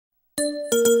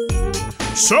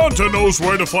Santa knows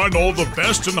where to find all the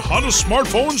best and hottest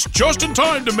smartphones just in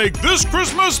time to make this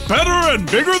Christmas better and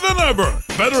bigger than ever.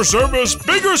 Better service,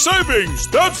 bigger savings.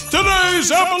 That's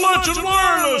today's Appalachian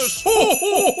Wireless. Ho,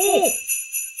 ho, ho.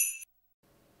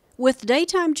 With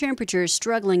daytime temperatures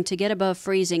struggling to get above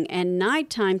freezing and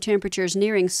nighttime temperatures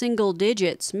nearing single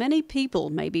digits, many people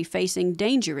may be facing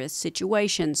dangerous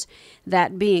situations.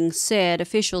 That being said,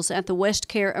 officials at the West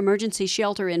Care Emergency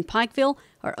Shelter in Pikeville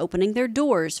are opening their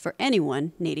doors for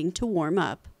anyone needing to warm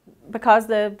up. Because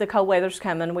the cold weather's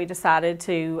coming, we decided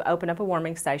to open up a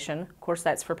warming station. Of course,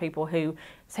 that's for people whose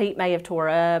heat may have tore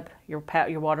up, your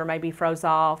water may be froze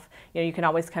off. You know, you can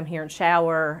always come here and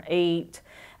shower, eat,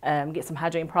 get some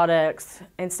hygiene products,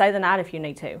 and stay the night if you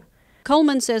need to.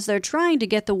 Coleman says they're trying to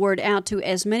get the word out to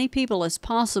as many people as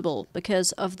possible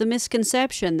because of the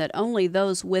misconception that only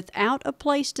those without a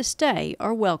place to stay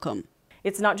are welcome.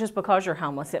 It's not just because you're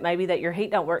homeless. It may be that your heat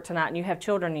don't work tonight and you have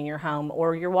children in your home,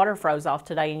 or your water froze off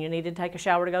today and you need to take a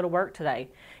shower to go to work today.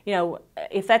 You know,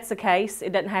 if that's the case,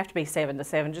 it doesn't have to be 7 to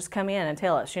 7. Just come in and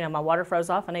tell us, you know, my water froze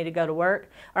off, I need to go to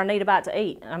work, or I need a bite to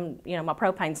eat. You know, my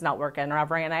propane's not working, or I've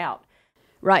ran out.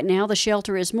 Right now, the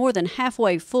shelter is more than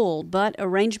halfway full, but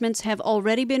arrangements have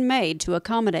already been made to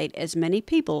accommodate as many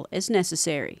people as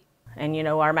necessary. And you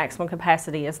know, our maximum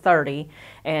capacity is 30,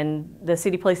 and the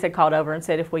city police had called over and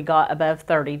said if we got above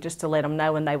 30, just to let them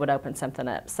know and they would open something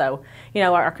up. So, you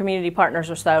know, our community partners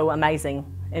are so amazing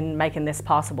in making this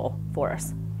possible for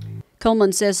us.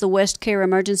 Coleman says the West Care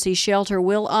Emergency Shelter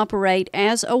will operate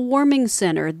as a warming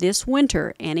center this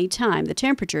winter anytime the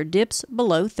temperature dips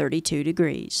below 32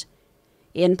 degrees.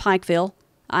 In Pikeville,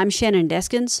 I'm Shannon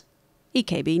Deskins,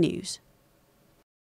 EKB News.